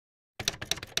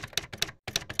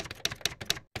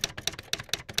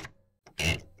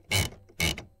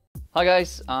Hi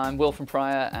guys, I'm Will from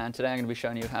Prior, and today I'm going to be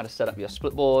showing you how to set up your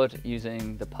split board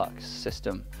using the puck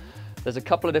system. There's a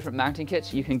couple of different mounting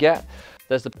kits you can get.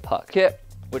 There's the puck kit,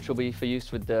 which will be for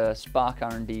use with the Spark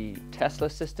R&D Tesla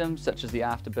system, such as the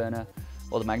Afterburner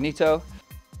or the Magneto.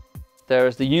 There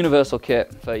is the universal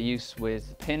kit for use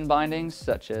with pin bindings,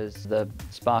 such as the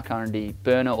Spark R&D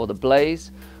Burner or the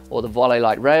Blaze, or the Voile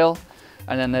light rail.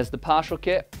 And then there's the partial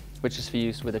kit, which is for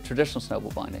use with a traditional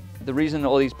snowball binding. The reason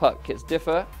all these puck kits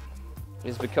differ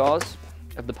is because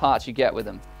of the parts you get with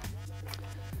them.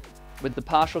 With the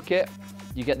partial kit,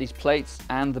 you get these plates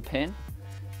and the pin,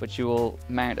 which you will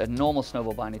mount a normal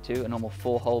snowball binding to, a normal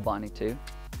 4-hole binding to,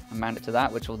 and mount it to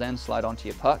that, which will then slide onto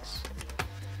your pucks.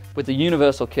 With the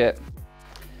universal kit,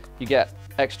 you get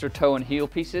extra toe and heel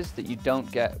pieces that you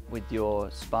don't get with your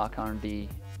Spark R&D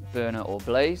Burner or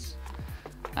Blaze.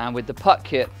 And with the puck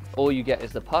kit, all you get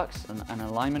is the pucks and an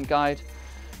alignment guide,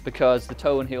 because the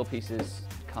toe and heel pieces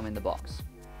come in the box.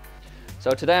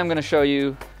 So today I'm going to show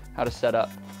you how to set up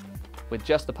with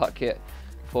just the puck kit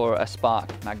for a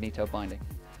Spark Magneto binding.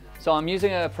 So I'm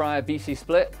using a Prior BC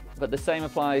split, but the same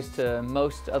applies to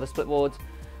most other split boards,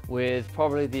 with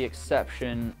probably the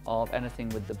exception of anything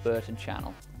with the Burton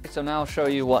channel. So now I'll show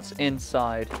you what's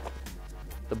inside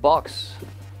the box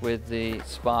with the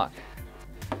Spark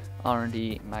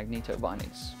R&D Magneto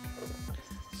bindings.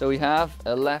 So we have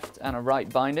a left and a right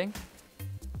binding.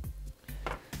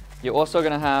 You're also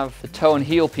going to have the toe and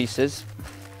heel pieces.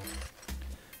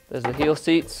 There's the heel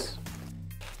seats.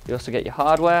 You also get your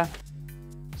hardware.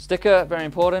 Sticker, very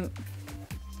important.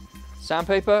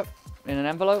 Sandpaper in an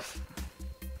envelope.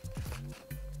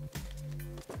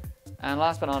 And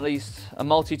last but not least, a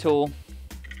multi-tool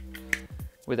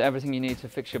with everything you need to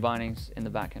fix your bindings in the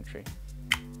back entry.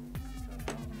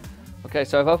 Okay,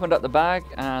 so I've opened up the bag,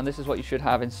 and this is what you should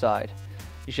have inside.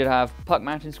 You should have puck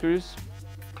mounting screws,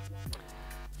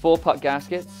 4 puck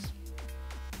gaskets,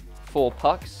 4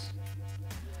 pucks,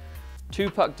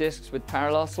 2 puck discs with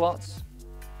parallel slots,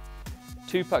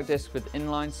 2 puck discs with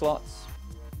inline slots,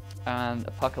 and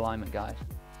a puck alignment guide.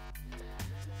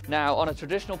 Now, on a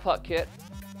traditional puck kit,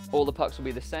 all the pucks will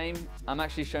be the same. I'm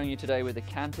actually showing you today with a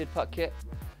canted puck kit,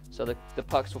 so the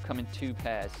pucks will come in 2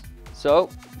 pairs. So,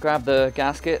 grab the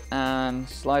gasket and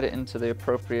slide it into the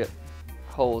appropriate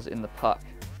holes in the puck.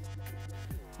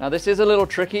 Now this is a little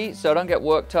tricky, so don't get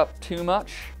worked up too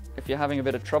much if you're having a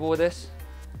bit of trouble with this.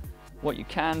 What you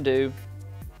can do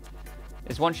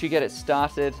is, once you get it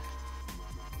started,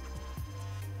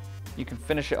 you can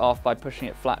finish it off by pushing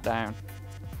it flat down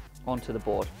onto the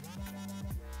board.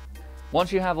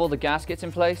 Once you have all the gaskets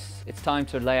in place, it's time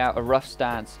to lay out a rough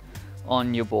stance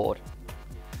on your board.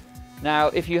 Now,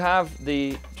 if you have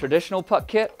the traditional puck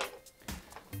kit,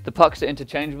 the pucks are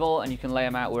interchangeable and you can lay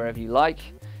them out wherever you like.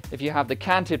 If you have the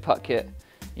canted puck kit,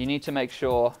 you need to make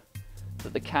sure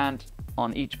that the cant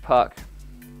on each puck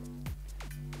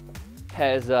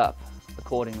pairs up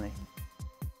accordingly.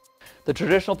 The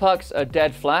traditional pucks are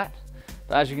dead flat,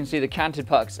 but as you can see, the canted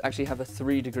pucks actually have a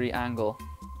 3-degree angle.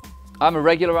 I'm a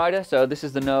regular rider, so this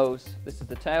is the nose, this is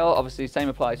the tail. Obviously, same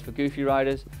applies for goofy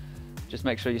riders. Just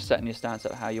make sure you're setting your stance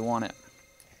up how you want it.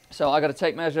 So I got a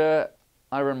tape measure.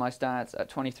 I run my stance at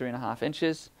 23.5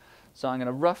 inches. So I'm going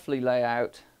to roughly lay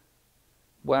out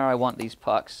where I want these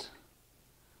pucks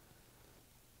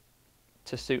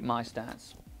to suit my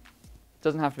stance. It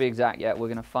doesn't have to be exact yet. We're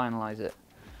going to finalize it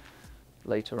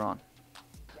later on.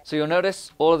 So you'll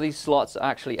notice all of these slots are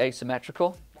actually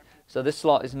asymmetrical. So this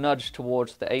slot is nudged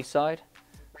towards the A side.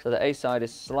 So the A side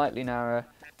is slightly narrower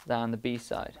than the B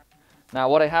side. Now,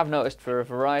 what I have noticed for a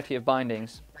variety of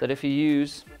bindings, that if you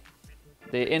use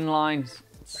the inline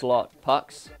slot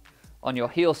pucks on your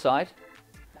heel side,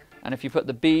 and if you put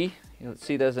the B, you'll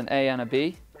see there's an A and a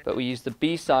B, but we use the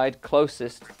B side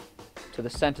closest to the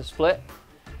center split,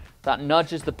 that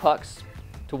nudges the pucks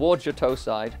towards your toe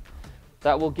side.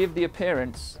 That will give the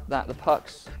appearance that the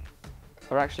pucks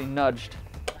are actually nudged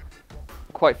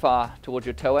quite far towards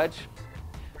your toe edge.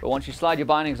 But once you slide your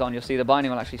bindings on, you'll see the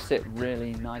binding will actually sit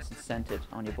really nice and centered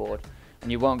on your board,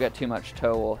 and you won't get too much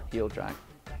toe or heel drag.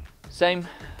 Same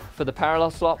for the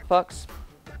parallel slot pucks.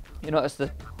 You notice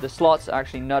the slots are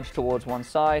actually nudged towards one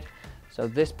side, so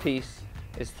this piece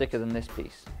is thicker than this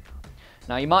piece.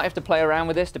 Now you might have to play around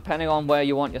with this depending on where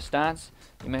you want your stance.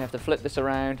 You may have to flip this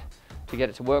around to get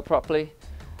it to work properly,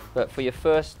 but for your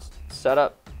first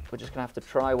setup, we're just gonna have to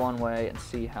try one way and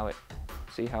see how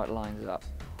it lines up.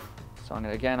 So I'm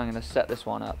going to set this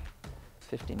one up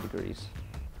 15 degrees.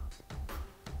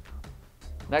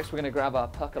 Next, we're going to grab our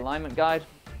puck alignment guide,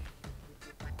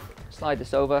 slide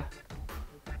this over,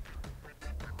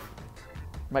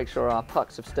 make sure our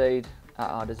pucks have stayed at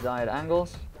our desired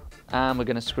angles, and we're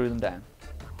going to screw them down.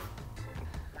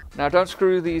 Now don't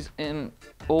screw these in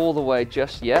all the way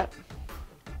just yet,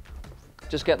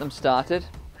 just get them started.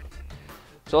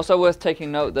 It's also worth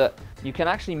taking note that you can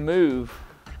actually move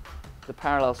the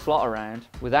parallel slot around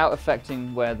without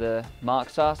affecting where the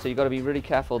marks are, so you've got to be really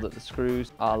careful that the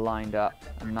screws are lined up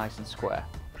and nice and square.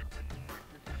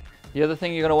 The other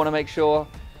thing you're going to want to make sure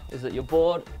is that your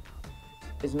board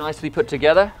is nicely put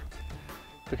together,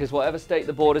 because whatever state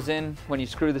the board is in when you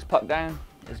screw this puck down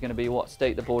is going to be what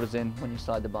state the board is in when you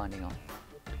slide the binding on.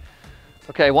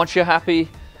 Okay, once you're happy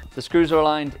the screws are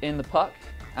aligned in the puck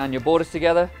and your board is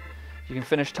together, you can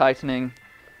finish tightening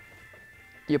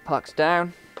your pucks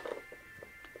down.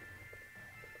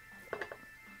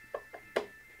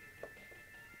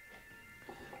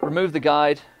 Remove the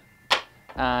guide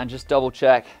and just double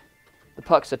check the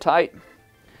pucks are tight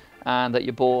and that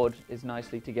your board is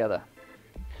nicely together.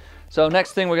 So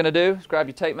next thing we're going to do is grab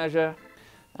your tape measure,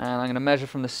 and I'm going to measure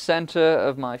from the center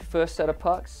of my first set of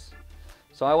pucks.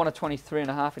 So I want a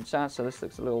 23.5-inch stance, so this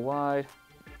looks a little wide.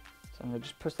 So I'm going to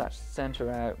just push that center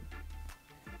out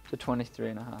to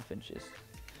 23.5 inches.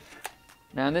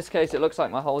 Now in this case it looks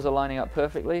like my holes are lining up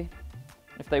perfectly.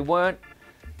 If they weren't,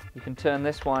 you can turn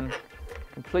this one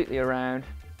completely around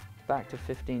back to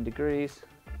 15 degrees,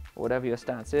 or whatever your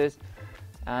stance is,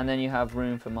 and then you have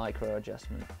room for micro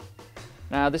adjustment.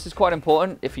 Now this is quite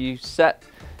important. If you set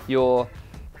your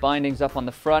bindings up on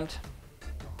the front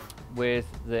with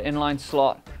the inline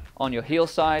slot on your heel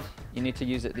side, you need to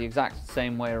use it the exact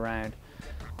same way around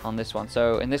on this one.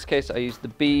 So in this case I used the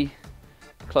B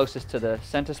closest to the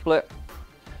center split,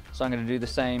 so I'm going to do the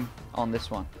same on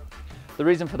this one. The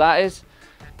reason for that is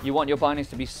you want your bindings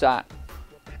to be sat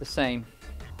the same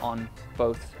on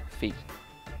both feet.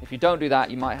 If you don't do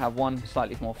that, you might have one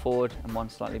slightly more forward and one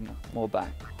slightly more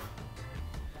back.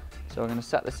 So we're going to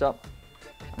set this up.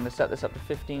 I'm going to set this up to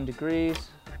 15 degrees.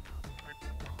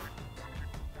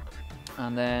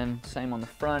 And then same on the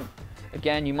front.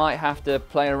 Again, you might have to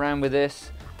play around with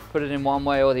this, put it in one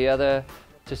way or the other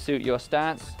to suit your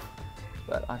stance.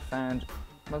 But I found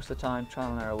most of the time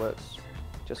trial and error works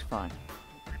just fine.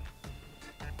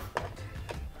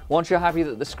 Once you're happy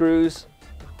that the screws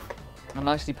are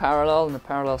nicely parallel in the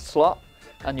parallel slot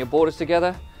and your board is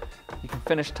together, you can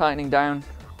finish tightening down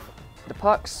the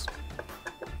pucks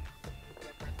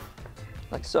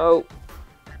like so.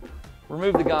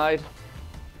 Remove the guide,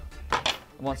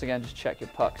 and once again just check your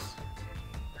pucks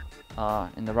are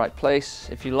in the right place.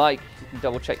 If you like, you can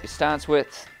double check your stance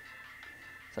width. So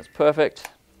that's perfect.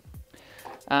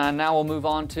 And now we'll move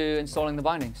on to installing the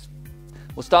bindings.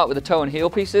 We'll start with the toe and heel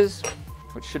pieces,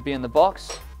 which should be in the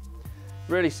box.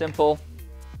 Really simple.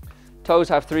 Toes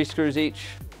have 3 screws each,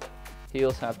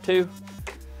 heels have 2.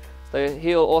 The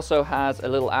heel also has a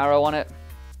little arrow on it,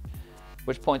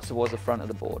 which points towards the front of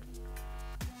the board.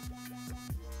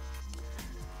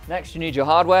 Next, you need your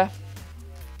hardware.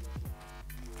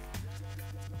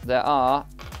 There are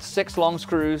 6 long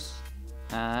screws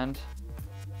and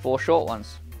 4 short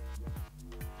ones.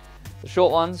 The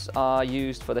short ones are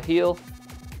used for the heel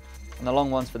and the long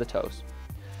ones for the toes.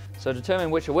 So determine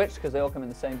which are which, because they all come in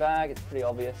the same bag, it's pretty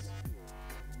obvious.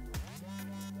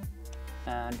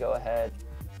 And go ahead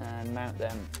and mount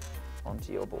them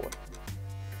onto your board.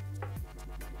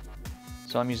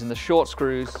 So I'm using the short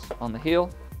screws on the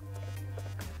heel.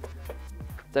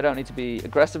 They don't need to be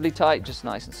aggressively tight, just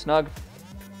nice and snug.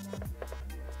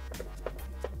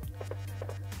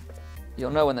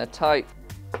 You'll know when they're tight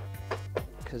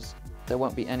because there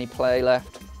won't be any play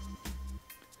left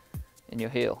in your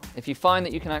heel. If you find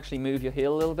that you can actually move your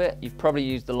heel a little bit, you've probably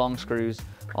used the long screws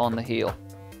on the heel.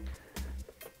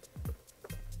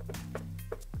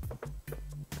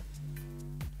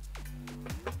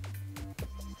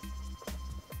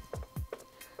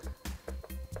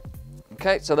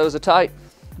 Okay, so those are tight.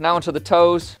 Now onto the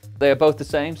toes. They are both the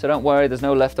same, so don't worry, there's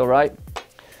no left or right.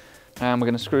 And we're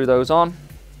going to screw those on.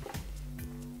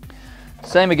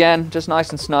 Same again, just nice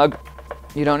and snug.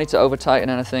 You don't need to over tighten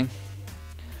anything.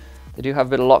 They do have a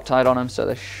bit of Loctite on them, so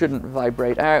they shouldn't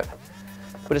vibrate out.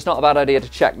 But it's not a bad idea to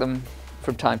check them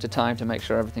from time to time to make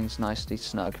sure everything's nicely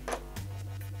snug.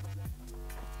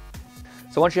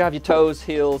 So once you have your toes,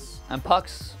 heels, and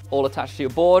pucks all attached to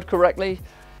your board correctly,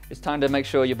 it's time to make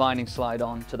sure your bindings slide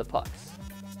on to the pucks.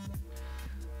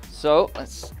 So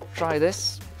let's try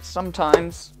this.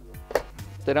 Sometimes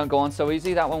they don't go on so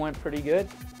easy. That one went pretty good.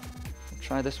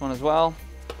 Try this one as well.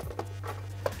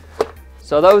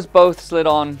 So those both slid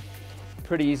on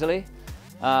pretty easily.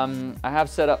 I have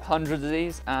set up hundreds of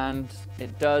these, and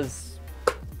it does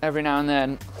every now and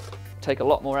then take a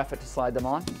lot more effort to slide them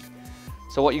on.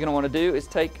 So what you're going to want to do is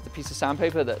take the piece of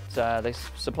sandpaper that they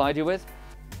supplied you with,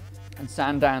 and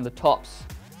sand down the tops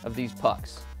of these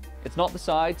pucks. It's not the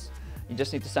sides, you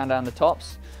just need to sand down the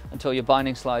tops until your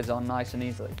binding slides on nice and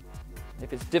easily.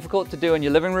 If it's difficult to do in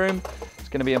your living room, it's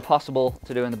going to be impossible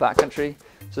to do in the backcountry.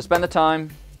 So spend the time,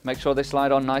 make sure they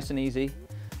slide on nice and easy.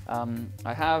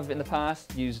 I have in the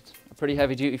past used a pretty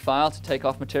heavy duty file to take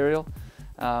off material.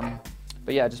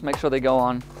 But yeah, just make sure they go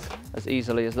on as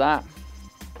easily as that.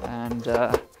 And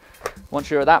once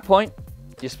you're at that point,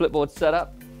 your Splitboard's set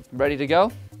up, ready to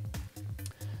go.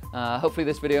 Hopefully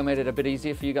this video made it a bit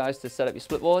easier for you guys to set up your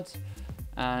Splitboards.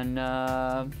 And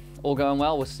all going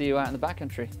well, we'll see you out in the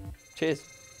backcountry. Cheers.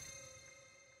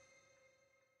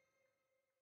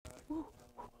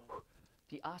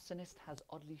 The arsonist has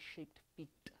oddly shaped feet.